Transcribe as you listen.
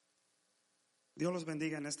Dios los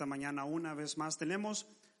bendiga en esta mañana una vez más. Tenemos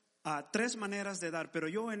tres maneras de dar, pero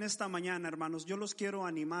yo en esta mañana, hermanos, yo los quiero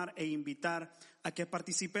animar e invitar a que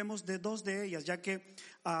participemos de dos de ellas, ya que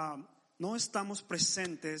no estamos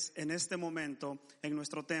presentes en este momento en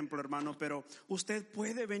nuestro templo, hermano, pero usted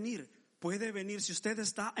puede venir. Si usted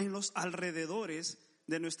está en los alrededores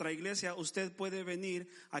de nuestra iglesia, usted puede venir.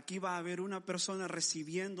 Aquí va a haber una persona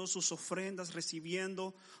recibiendo sus ofrendas,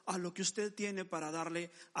 recibiendo a lo que usted tiene para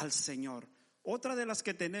darle al Señor. Otra de las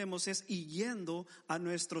que tenemos es yendo a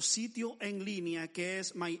nuestro sitio en línea, que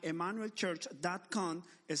es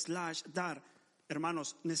myemmanuelchurch.com/dar.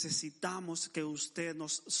 Hermanos, necesitamos que usted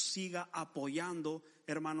nos siga apoyando,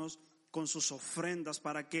 hermanos, con sus ofrendas,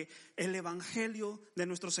 para que el evangelio de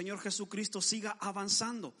nuestro Señor Jesucristo siga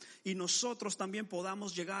avanzando y nosotros también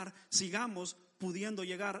sigamos pudiendo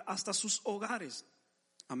llegar hasta sus hogares.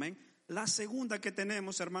 Amén. La segunda que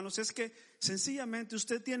tenemos, hermanos, es que sencillamente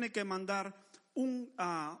usted tiene que mandar un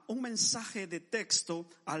mensaje de texto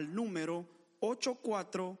al número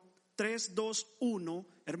 84321.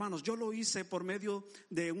 Hermanos, yo lo hice por medio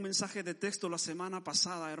de un mensaje de texto la semana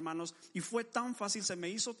pasada, hermanos, y fue tan fácil, se me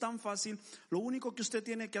hizo tan fácil. Lo único que usted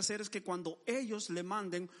tiene que hacer es que cuando ellos le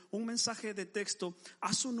manden un mensaje de texto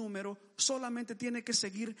a su número, solamente tiene que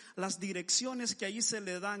seguir las direcciones que allí se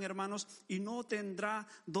le dan, hermanos, y no tendrá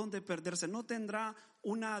dónde perderse, no tendrá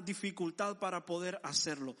una dificultad para poder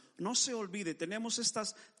hacerlo. No se olvide, tenemos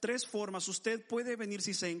estas tres formas. Usted puede venir,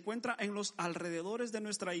 si se encuentra en los alrededores de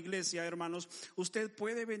nuestra iglesia, hermanos, usted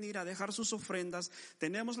puede venir a dejar sus ofrendas.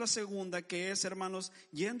 Tenemos la segunda, que es, hermanos,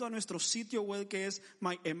 yendo a nuestro sitio web, que es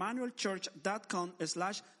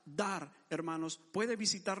myemmanuelchurch.com/dar. hermanos, puede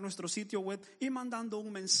visitar nuestro sitio web y mandando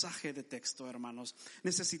un mensaje de texto, hermanos.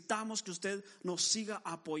 Necesitamos que usted nos siga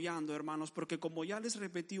apoyando, hermanos, porque como ya les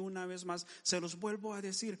repetí una vez más, se los vuelvo a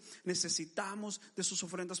decir, necesitamos de sus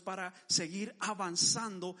ofrendas para seguir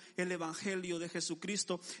avanzando el evangelio de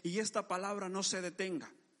Jesucristo y esta palabra no se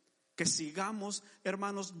detenga. Que sigamos,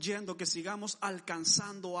 hermanos, yendo, que sigamos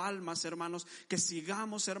alcanzando almas, hermanos, que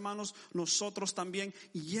sigamos, hermanos, nosotros también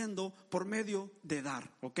yendo por medio de dar,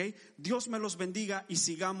 ¿ok? Dios me los bendiga y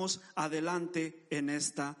sigamos adelante en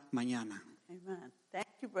esta mañana. Amen.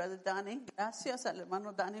 Thank you, Brother Danny. Gracias al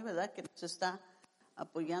hermano Danny, ¿verdad?, que nos está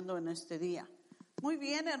apoyando en este día. Muy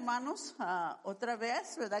bien, hermanos, otra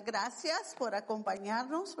vez, ¿verdad? Gracias por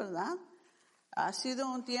acompañarnos, ¿verdad? Ha sido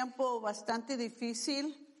un tiempo bastante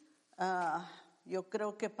difícil. Yo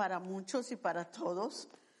creo que para muchos y para todos,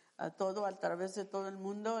 a través de todo el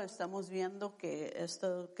mundo, estamos viendo que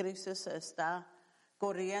esta crisis está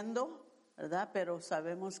corriendo, ¿verdad? Pero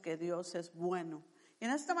sabemos que Dios es bueno. Y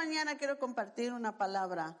en esta mañana quiero compartir una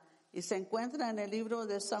palabra y se encuentra en el libro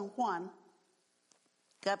de San Juan,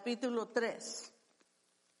 capítulo 3.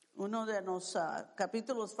 Uno de los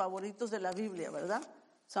capítulos favoritos de la Biblia, ¿verdad?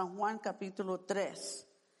 San Juan, capítulo 3.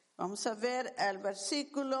 Vamos a ver el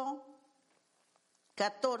versículo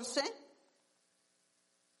 14,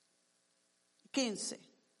 15.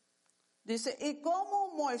 Dice, y como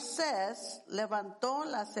Moisés levantó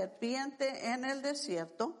la serpiente en el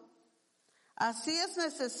desierto, así es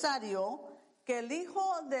necesario que el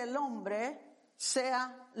Hijo del Hombre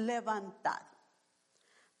sea levantado,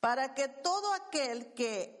 para que todo aquel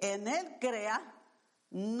que en él crea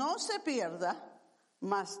no se pierda,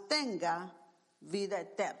 mas tenga vida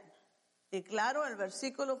eterna. Y claro, el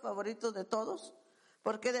versículo favorito de todos,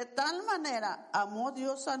 porque de tal manera amó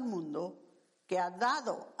Dios al mundo que ha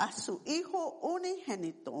dado a su Hijo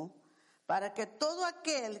unigénito, para que todo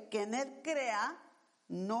aquel que en él crea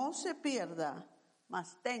no se pierda,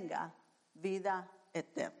 mas tenga vida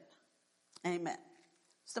eterna. Amén.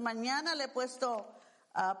 Esta mañana le he puesto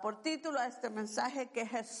por título a este mensaje, que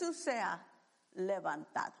Jesús sea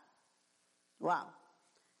levantado. Wow.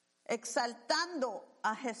 Exaltando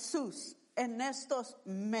a Jesús en estos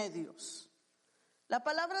medios. La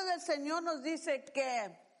palabra del Señor nos dice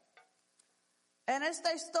que en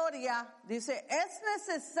esta historia, dice, es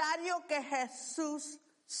necesario que Jesús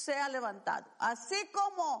sea levantado. Así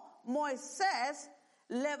como Moisés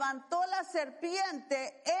levantó la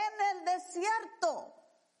serpiente en el desierto.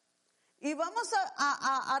 Y vamos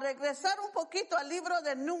a regresar un poquito al libro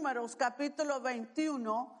de Números, capítulo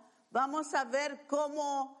 21. Vamos a ver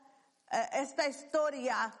cómo esta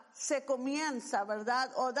historia se comienza,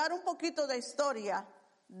 ¿verdad? O dar un poquito de historia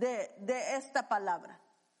de esta palabra.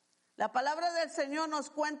 La palabra del Señor nos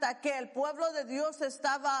cuenta que el pueblo de Dios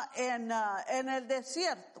estaba en el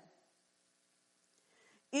desierto.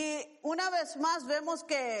 Y una vez más vemos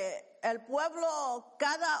que el pueblo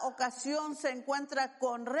cada ocasión se encuentra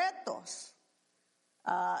con retos.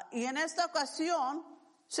 Y en esta ocasión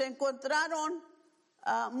se encontraron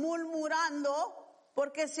murmurando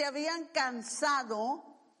porque se habían cansado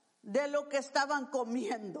de lo que estaban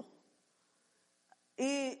comiendo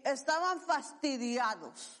y estaban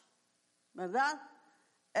fastidiados, ¿verdad?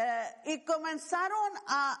 Y comenzaron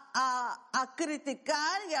a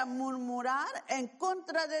criticar y a murmurar en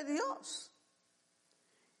contra de Dios.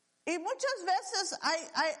 Y muchas veces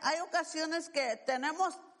hay ocasiones que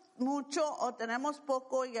tenemos mucho o tenemos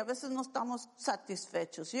poco y a veces no estamos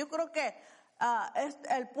satisfechos. Yo creo que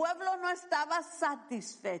el pueblo no estaba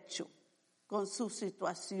satisfecho con su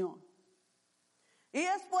situación. Y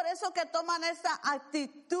es por eso que toman esa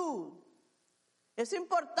actitud. Es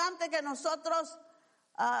importante que nosotros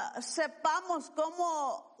sepamos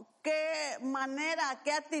qué manera,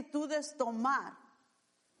 qué actitudes tomar.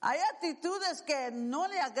 Hay actitudes que no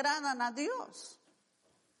le agradan a Dios.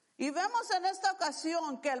 Y vemos en esta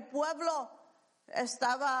ocasión que el pueblo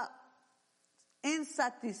estaba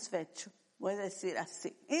insatisfecho, voy a decir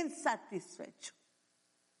así, insatisfecho.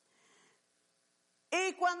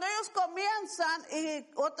 Y cuando ellos comienzan,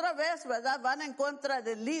 y otra vez, ¿verdad?, van en contra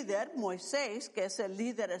del líder, Moisés, que es el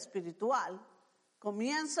líder espiritual,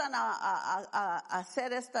 comienzan a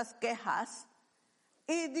hacer estas quejas,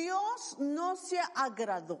 y Dios no se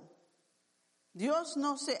agradó. Dios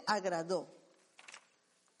no se agradó.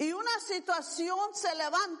 Y una situación se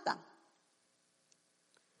levanta.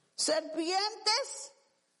 Serpientes,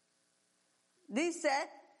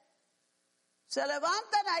 dice, se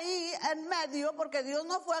levantan ahí en medio porque Dios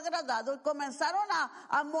no fue agradado y comenzaron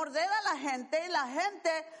a morder a la gente y la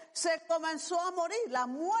gente se comenzó a morir. La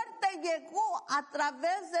muerte llegó a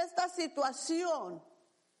través de esta situación,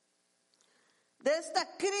 de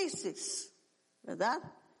esta crisis, ¿verdad?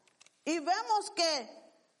 Y vemos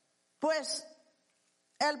que, pues,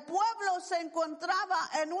 el pueblo se encontraba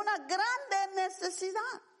en una grande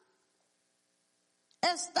necesidad.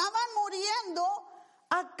 Estaban muriendo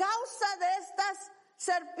a causa de estas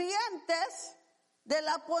serpientes, de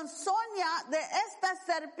la ponzoña de estas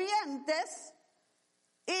serpientes,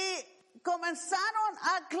 y comenzaron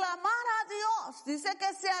a clamar a Dios. Dice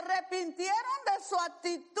que se arrepintieron de sus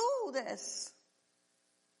actitudes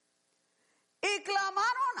y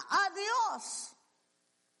clamaron a Dios,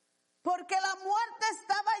 porque la muerte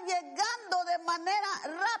estaba llegando de manera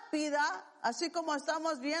rápida, así como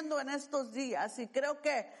estamos viendo en estos días. Y creo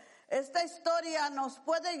que esta historia nos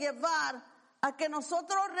puede llevar a que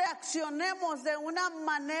nosotros reaccionemos de una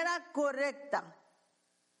manera correcta.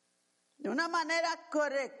 De una manera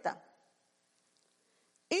correcta.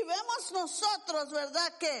 Y vemos nosotros,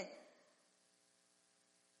 ¿verdad?, que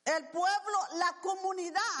el pueblo, la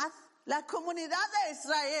comunidad de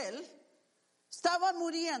Israel estaba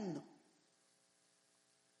muriendo.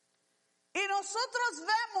 Y nosotros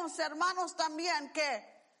vemos, hermanos, también que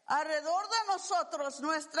alrededor de nosotros,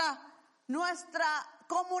 nuestra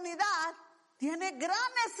comunidad tiene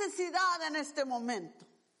gran necesidad en este momento.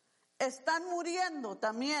 Están muriendo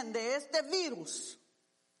también de este virus.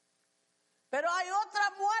 Pero hay otra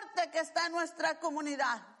muerte que está en nuestra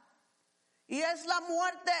comunidad. Y es la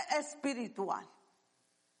muerte espiritual.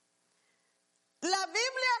 La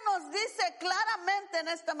Biblia nos dice claramente en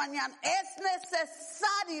esta mañana, es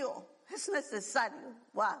necesario,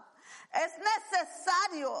 wow, es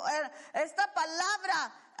necesario. Esta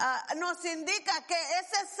palabra nos indica que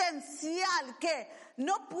es esencial, que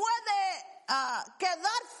no puede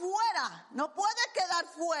quedar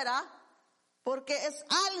fuera, porque es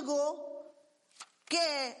algo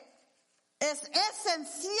que es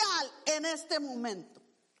esencial en este momento.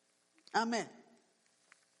 Amén.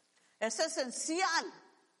 Es esencial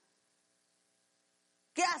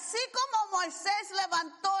que así como Moisés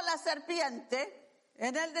levantó la serpiente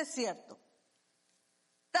en el desierto,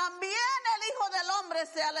 también el Hijo del Hombre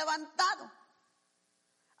se ha levantado.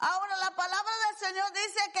 Ahora la palabra del Señor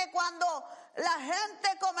dice que cuando la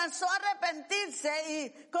gente comenzó a arrepentirse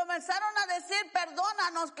y comenzaron a decir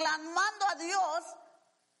perdónanos, clamando a Dios,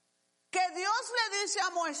 que Dios le dice a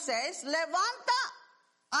Moisés, levanta,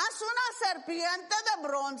 haz una serpiente de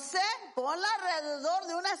bronce, ponla alrededor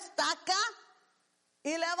de una estaca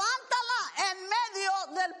y levántala en medio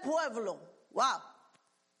del pueblo. Wow.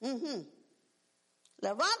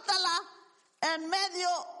 Levántala en medio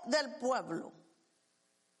del pueblo.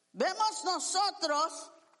 Vemos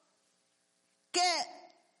nosotros que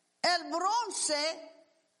el bronce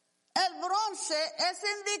es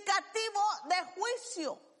indicativo de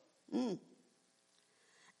juicio.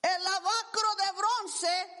 El lavacro de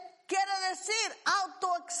bronce quiere decir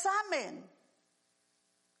autoexamen.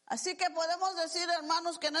 Así que podemos decir,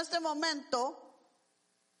 hermanos, que en este momento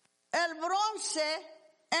el bronce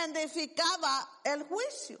identificaba el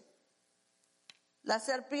juicio, la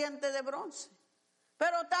serpiente de bronce.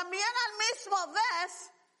 Pero también al mismo vez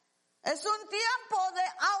es un tiempo de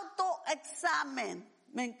autoexamen.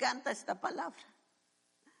 Me encanta esta palabra.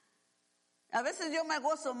 A veces yo me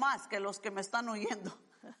gozo más que los que me están oyendo.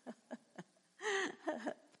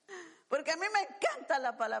 Porque a mí me encanta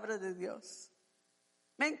la palabra de Dios.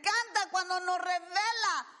 Me encanta cuando nos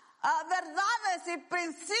revela verdades y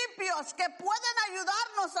principios que pueden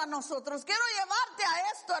ayudarnos a nosotros. Quiero llevarte a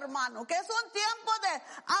esto, hermano, que es un tiempo de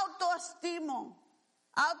autoexamen,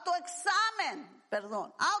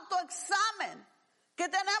 que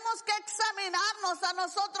tenemos que examinarnos a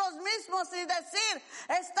nosotros mismos y decir,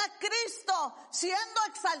 ¿está Cristo siendo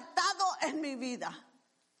exaltado en mi vida?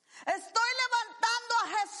 ¿Estoy levantando a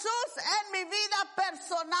Jesús en mi vida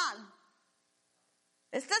personal?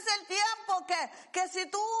 Este es el tiempo que si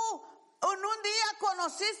tú en un día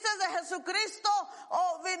conociste de Jesucristo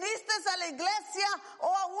o viniste a la iglesia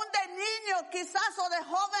o aún de niño quizás o de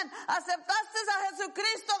joven aceptaste a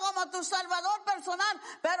Jesucristo como tu Salvador personal,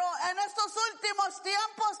 pero en estos últimos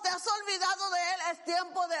tiempos te has olvidado de Él, es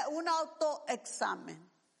tiempo de un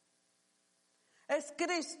autoexamen. Es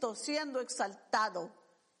Cristo siendo exaltado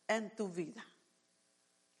en tu vida.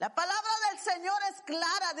 La palabra del Señor es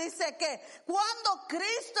clara, dice que cuando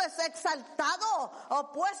Cristo es exaltado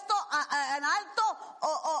o puesto en alto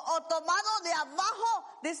o tomado de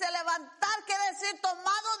abajo, dice levantar, quiere decir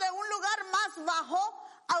tomado de un lugar más bajo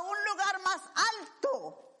a un lugar más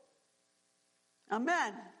alto.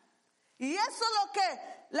 Amén. Y eso es lo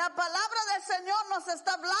que la palabra del Señor nos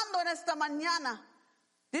está hablando en esta mañana.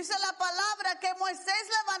 Dice la palabra que Moisés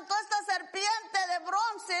levantó esta serpiente de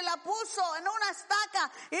bronce y la puso en una estaca.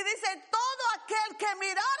 Y dice, todo aquel que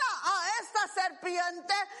mirara a esta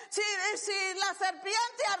serpiente, si la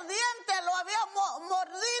serpiente ardiente lo había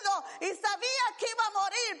mordido y sabía que iba a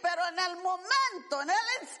morir, pero en el momento, en el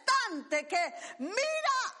instante que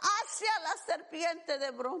mira hacia la serpiente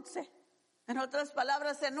de bronce. En otras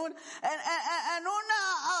palabras, en una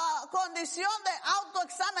condición de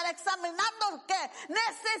autoexamen, examinando que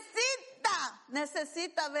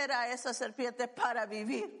necesita ver a esa serpiente para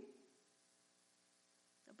vivir.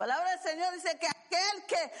 La palabra del Señor dice que aquel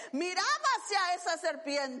que miraba hacia esa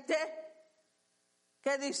serpiente,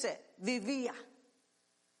 ¿qué dice? Vivía.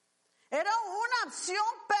 Era una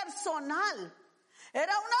acción personal.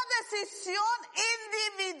 Era una decisión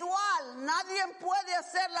individual. Nadie puede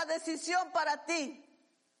hacer la decisión para ti.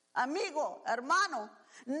 Amigo, hermano,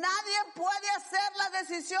 nadie puede hacer la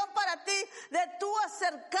decisión para ti de tú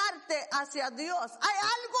acercarte hacia Dios. Hay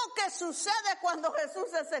algo que sucede cuando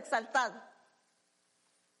Jesús es exaltado.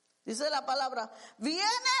 Dice la palabra,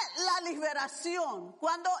 viene la liberación.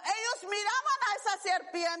 Cuando ellos miraban a esa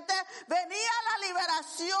serpiente, venía la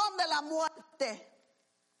liberación de la muerte.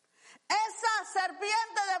 Esa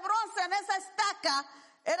serpiente de bronce en esa estaca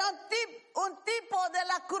era un tipo de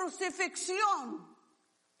la crucifixión.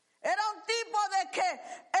 Era un tipo de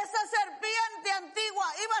que esa serpiente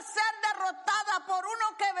antigua iba a ser derrotada por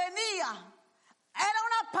uno que venía. Era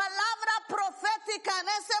una palabra profética en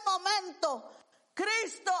ese momento.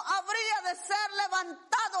 Cristo habría de ser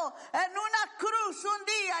levantado en una cruz un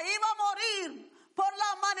día, iba a morir por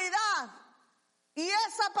la humanidad. Y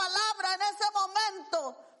esa palabra en ese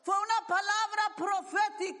momento fue una palabra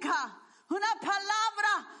profética, una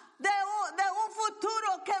palabra de un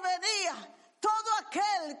futuro que venía. Todo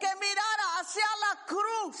aquel que mirara hacia la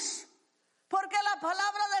cruz, porque la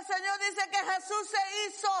palabra del Señor dice que Jesús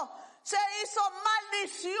se hizo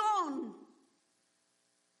maldición.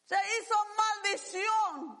 Se hizo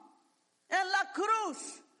maldición en la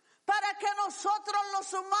cruz para que nosotros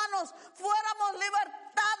los humanos fuéramos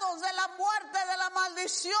libertados de la muerte, de la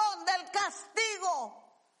maldición, del castigo.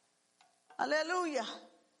 Aleluya.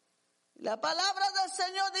 La palabra del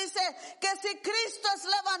Señor dice que si Cristo es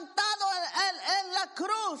levantado en la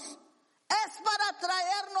cruz, es para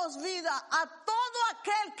traernos vida a todo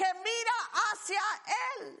aquel que mira hacia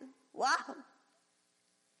Él. Wow.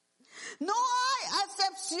 No hay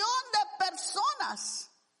excepción de personas.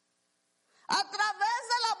 A través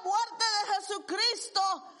de la muerte de Jesucristo,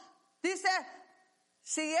 dice,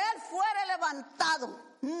 si Él fuere levantado,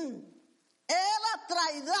 Él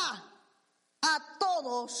atraerá a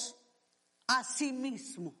todos a sí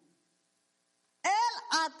mismo. Él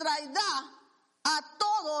atraerá a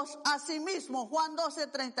todos a sí mismo. Juan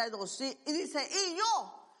 12:32. Y dice, y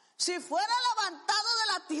yo, si fuera levantado de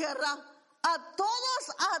la tierra, a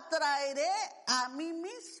todos atraeré a mí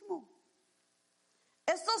mismo.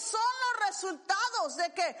 Estos son los resultados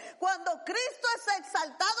de que cuando Cristo es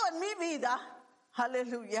exaltado en mi vida,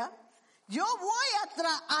 aleluya, yo voy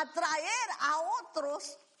a traer a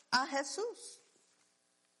otros a Jesús.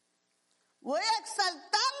 voy a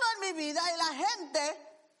exaltarlo en mi vida y la gente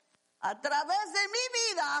a través de mi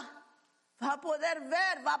vida va a poder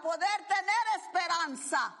ver, va a poder tener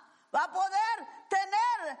esperanza, va a poder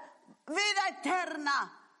tener vida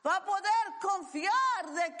eterna. Va a poder confiar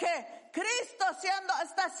de que Cristo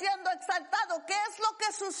está siendo exaltado. ¿Qué es lo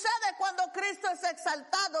que sucede cuando Cristo es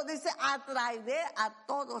exaltado? Dice, atraeré a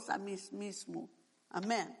todos a mí mismo.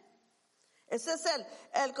 Amén. Ese es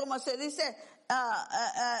el como se dice,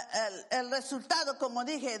 el resultado, como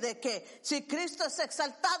dije, de que si Cristo es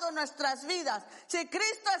exaltado en nuestras vidas, si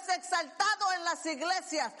Cristo es exaltado en las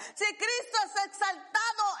iglesias, si Cristo es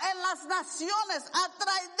exaltado en las naciones,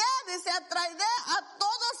 atraeré a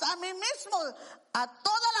todos a mí mismo, a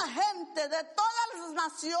toda la gente de todas las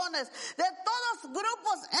naciones, de todos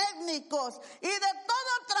grupos étnicos y de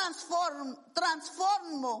todo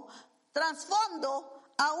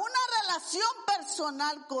trasfondo a una relación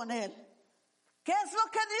personal con Él. ¿Qué es lo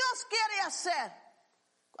que Dios quiere hacer?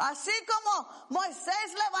 Así como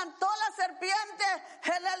Moisés levantó la serpiente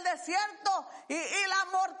en el desierto y la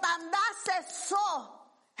mortandad cesó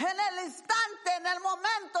en el instante, en el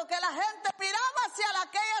momento que la gente miraba hacia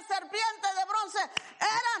aquella serpiente de bronce,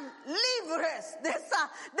 eran libres de esa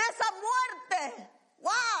muerte.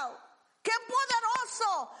 ¡Wow! ¡Qué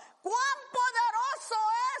poderoso! ¡Cuán poderoso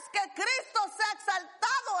es que Cristo sea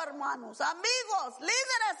exaltado, hermanos, amigos,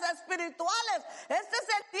 líderes espirituales! Este es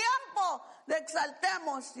el tiempo de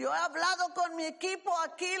exaltemos. Yo he hablado con mi equipo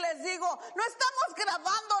aquí, les digo, no estamos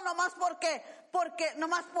grabando nomás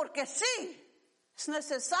porque sí. Es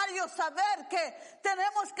necesario saber que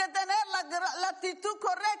tenemos que tener la actitud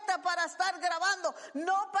correcta para estar grabando,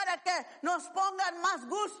 no para que nos pongan más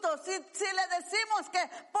gusto. Si le decimos que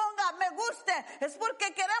ponga me guste, es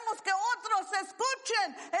porque queremos que otros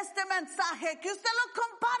escuchen este mensaje, que usted lo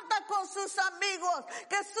comparta con sus amigos,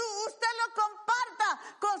 que usted lo comparta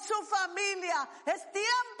con su familia. Es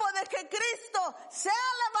tiempo de que Cristo sea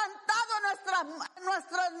levantado en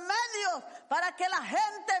nuestros medios para que la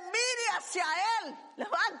gente mire hacia Él.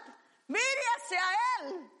 Levanta, mire hacia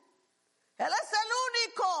Él. Él es el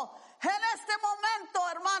único en este momento,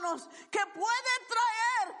 hermanos, que puede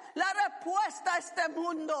traer la respuesta a este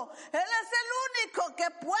mundo. Él es el único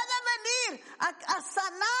que puede venir a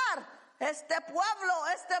sanar este pueblo,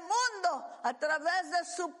 este mundo, a través de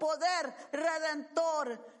su poder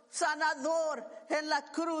redentor, sanador en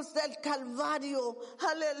la cruz del Calvario.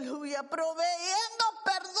 Aleluya, proveyendo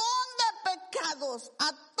perdón de pecados a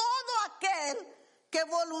todo aquel que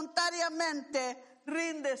voluntariamente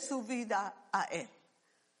rinde su vida a Él.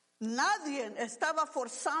 Nadie estaba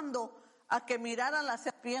forzando a que miraran la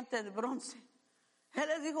serpiente de bronce. Él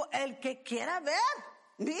les dijo, el que quiera ver,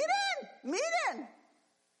 miren.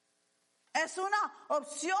 Es una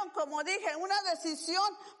opción, como dije, una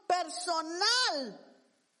decisión personal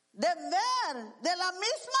de ver de la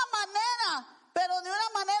misma manera, pero de una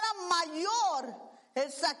manera mayor. El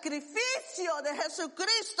sacrificio de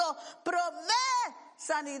Jesucristo provee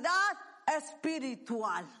sanidad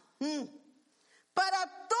espiritual.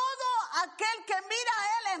 Para todo aquel que mira a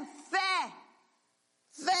Él en fe.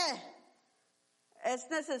 Es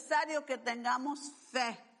necesario que tengamos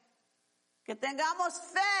fe. Que tengamos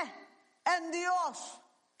fe en Dios.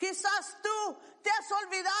 Quizás tú te has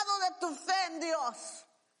olvidado de tu fe en Dios.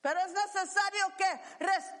 Pero es necesario que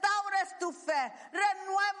restaures tu fe,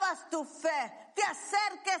 renuevas tu fe, te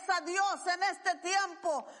acerques a Dios en este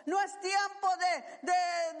tiempo. No es tiempo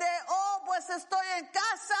pues estoy en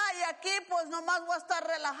casa y aquí pues nomás voy a estar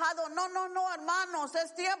relajado. No, hermanos,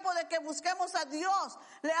 es tiempo de que busquemos a Dios,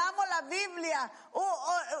 leamos la Biblia,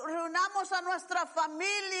 reunamos a nuestra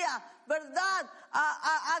familia, ¿verdad?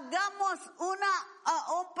 Hagamos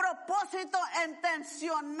un propósito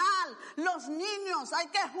intencional. Los niños hay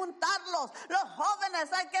que juntarlos, los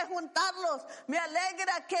jóvenes hay que juntarlos. Me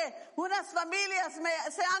alegra que unas familias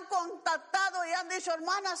se han contactado y han dicho,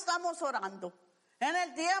 hermana, estamos orando. En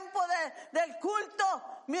el tiempo del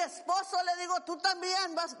culto, mi esposo le digo, tú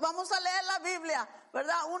también, vamos a leer la Biblia,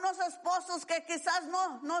 ¿verdad? Unos esposos que quizás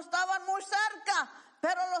no estaban muy cerca,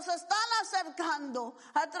 pero los están acercando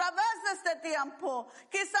a través de este tiempo.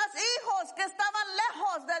 Quizás hijos que estaban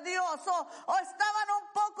lejos de Dios o estaban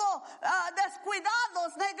un poco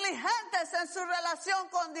descuidados, negligentes en su relación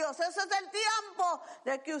con Dios. Ese es el tiempo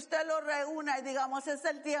de que usted lo reúna y digamos, es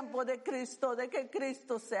el tiempo de Cristo, de que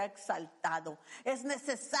Cristo sea exaltado. Es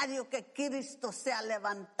necesario que Cristo sea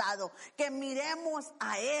levantado, que miremos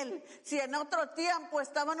a Él. Si en otro tiempo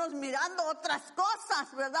estábamos mirando otras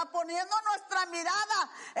cosas, ¿verdad? Poniendo nuestra mirada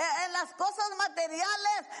en las cosas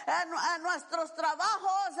materiales, en nuestros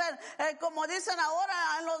trabajos, como dicen ahora,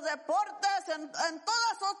 en los deportes, ustedes en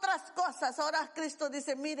todas otras cosas. Ahora Cristo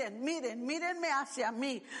dice, mírenme hacia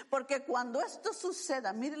mí. Porque cuando esto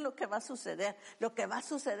suceda, miren lo que va a suceder. Lo que va a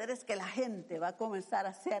suceder es que la gente va a comenzar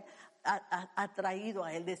a ser atraído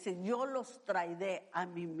a Él. Dice, yo los traeré a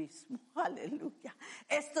mí mismo. Aleluya.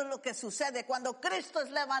 Esto es lo que sucede cuando Cristo es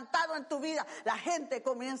levantado en tu vida. La gente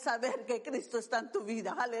comienza a ver que Cristo está en tu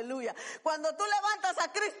vida. Aleluya. Cuando tú levantas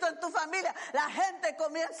a Cristo en tu familia, la gente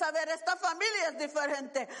comienza a ver, esta familia es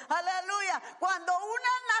diferente. Aleluya. Cuando una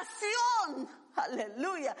nación,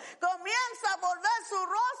 aleluya, comienza a volver su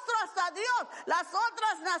rostro hacia Dios, las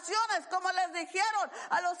otras naciones, como les dijeron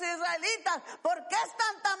a los israelitas, ¿por qué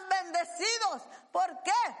están tan bendecidos? ¿Por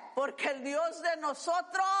qué? Porque el Dios de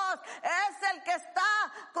nosotros es el que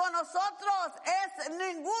está con nosotros.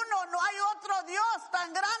 No hay otro Dios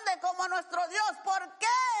tan grande como nuestro Dios. ¿Por qué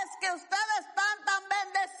es que ustedes están tan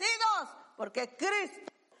bendecidos? Porque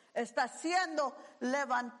Cristo está siendo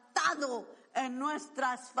levantado en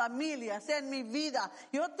nuestras familias, en mi vida.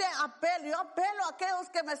 Yo apelo a aquellos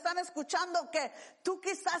que me están escuchando, que tú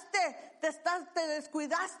quizás te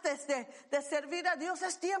descuidaste de servir a Dios.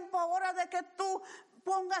 Es tiempo ahora de que tú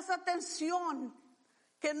pongas atención,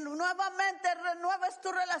 que nuevamente renueves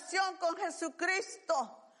tu relación con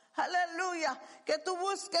Jesucristo. Aleluya, que tú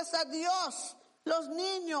busques a Dios. Los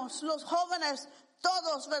niños, los jóvenes,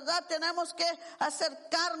 todos, ¿verdad? Tenemos que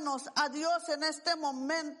acercarnos a Dios en este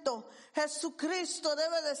momento. Jesucristo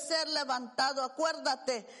debe de ser levantado.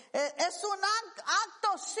 Acuérdate, es un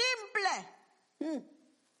acto simple.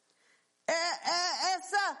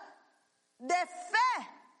 Es de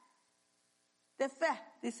fe.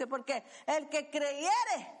 Dice, porque el que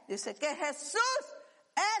creyere, dice que Jesús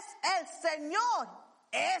es el Señor,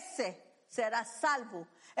 ese será salvo.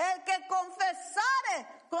 El que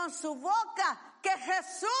confesare con su boca que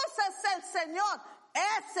Jesús es el Señor,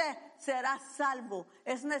 ese será salvo.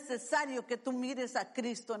 Es necesario que tú mires a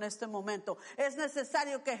Cristo en este momento. Es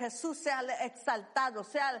necesario que Jesús sea exaltado,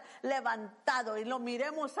 sea levantado, y lo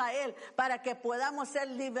miremos a Él para que podamos ser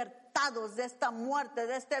libertados de esta muerte,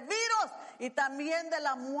 de este virus, y también de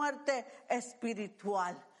la muerte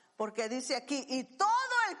espiritual. Porque dice aquí, y todo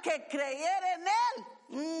el que creyere en Él,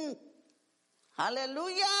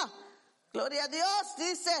 aleluya, gloria a Dios,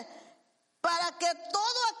 dice, para que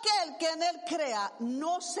todo aquel que en Él crea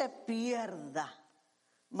no se pierda,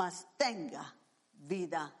 mas tenga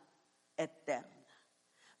vida eterna.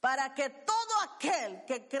 Para que todo aquel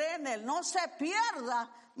que cree en Él no se pierda,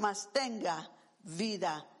 mas tenga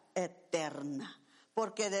vida eterna.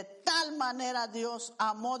 Porque de tal manera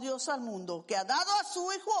amó Dios al mundo, que ha dado a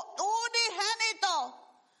su Hijo unigénito,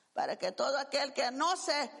 para que todo aquel que en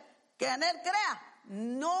Él crea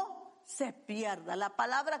no se pierda. La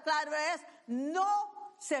palabra clave es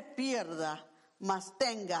no se pierda, mas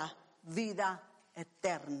tenga vida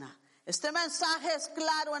eterna. Este mensaje es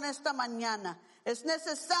claro en esta mañana. Es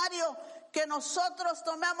necesario que nosotros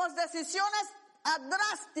tomemos decisiones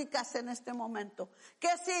drásticas en este momento.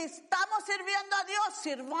 Que si estamos sirviendo a Dios,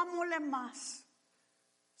 sirvámosle más.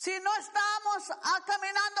 Si no estamos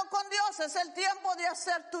caminando con Dios, es el tiempo de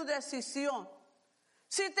hacer tu decisión.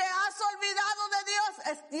 Si te has olvidado de Dios,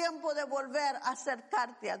 es tiempo de volver a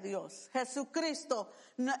acercarte a Dios. Jesucristo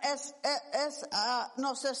nos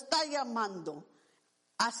está llamando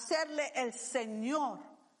a serle el Señor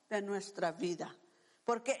de nuestra vida.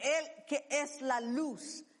 Porque Él que es la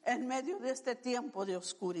luz en medio de este tiempo de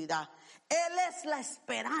oscuridad. Él es la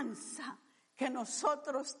esperanza que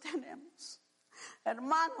nosotros tenemos.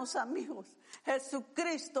 Hermanos, amigos,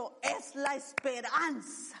 Jesucristo es la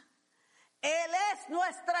esperanza. Él es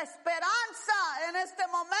nuestra esperanza en este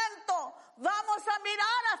momento. Vamos a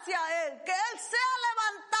mirar hacia Él, que Él sea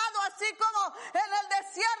levantado así como en el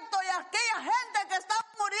desierto, y aquella gente que estaba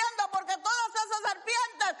muriendo porque todas esas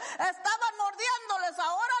serpientes estaban mordiéndoles.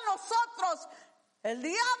 Ahora nosotros, el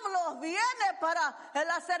diablo viene para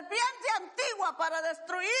la serpiente antigua para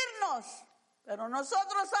destruirnos. Pero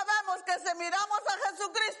nosotros sabemos que si miramos a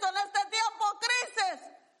Jesucristo en este tiempo de crisis,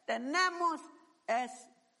 tenemos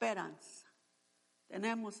esperanza.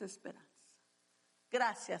 Tenemos esperanza.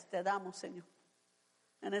 Gracias te damos, Señor.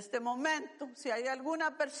 En este momento, si hay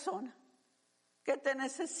alguna persona que te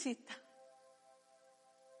necesita,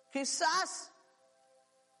 quizás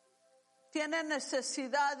tiene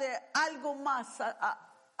necesidad de algo más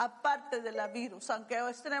aparte de la virus, aunque en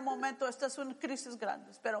este momento esta es una crisis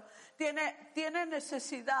grande, pero tiene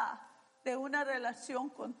necesidad de una relación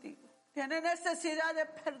contigo. Tiene necesidad de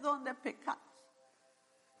perdón de pecados.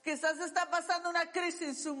 Quizás está pasando una crisis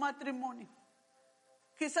en su matrimonio.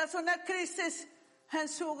 Quizás una crisis en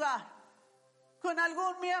su hogar, con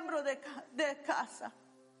algún miembro de casa.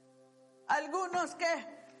 Algunos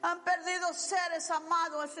que han perdido seres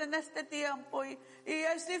amados en este tiempo y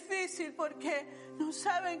es difícil porque no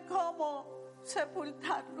saben cómo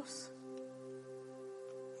sepultarlos.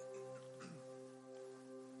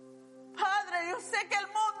 Padre, yo sé que el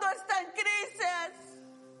mundo está en crisis,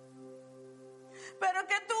 pero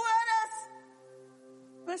que tú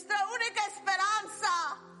eres nuestra única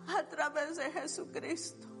esperanza a través de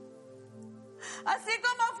Jesucristo. Así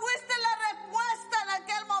como fuiste la respuesta en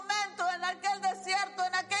aquel momento, en aquel desierto,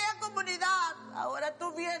 en aquella comunidad, ahora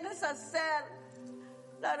tú vienes a ser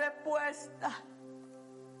la respuesta,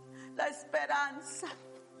 la esperanza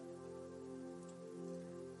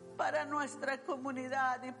para nuestra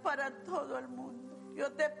comunidad y para todo el mundo.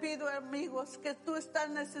 Yo te pido, amigos, que tú estás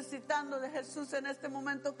necesitando de Jesús en este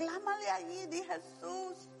momento. Clámale allí, di: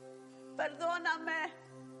 Jesús, perdóname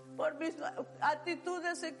por mis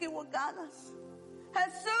actitudes equivocadas.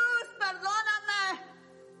 Jesús, perdóname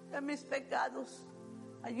de mis pecados.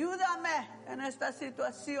 Ayúdame en esta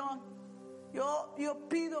situación. Yo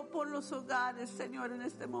pido por los hogares, Señor, en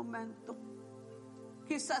este momento.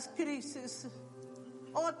 Quizás crisis,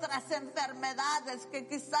 otras enfermedades que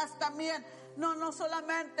quizás también, no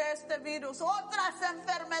solamente este virus, otras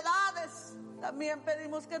enfermedades. También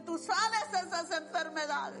pedimos que tú sanes esas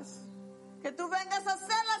enfermedades, que tú vengas a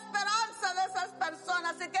ser la esperanza de esas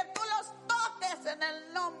personas y que tú los toques en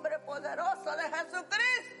el nombre poderoso de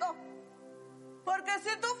Jesucristo. Porque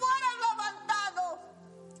si tú fueras levantado,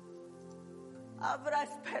 habrá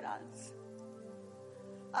esperanza,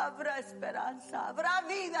 habrá esperanza, habrá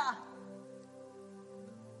vida.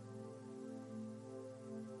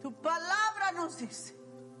 Tu palabra nos dice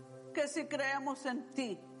que si creemos en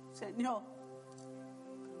ti, Señor,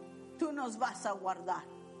 tú nos vas a guardar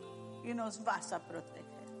y nos vas a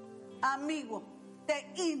proteger. Amigo,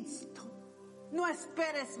 te insto, no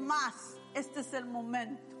esperes más. Este es el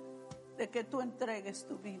momento de que tú entregues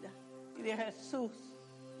tu vida y de: Jesús,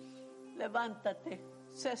 levántate,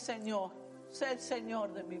 sé Señor, sé el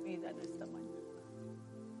Señor de mi vida en esta mañana.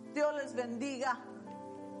 Dios les bendiga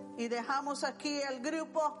y dejamos aquí el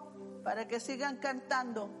grupo para que sigan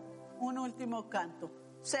cantando un último canto.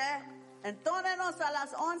 Entónenos a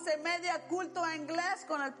las 11:30, culto en inglés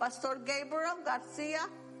con el pastor Gabriel García,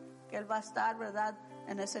 que él va a estar, ¿verdad?,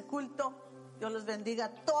 en ese culto. Dios les bendiga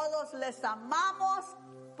a todos, les amamos.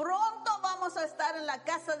 Pronto vamos a estar en la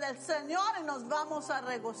casa del Señor y nos vamos a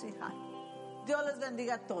regocijar. Dios les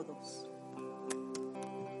bendiga a todos.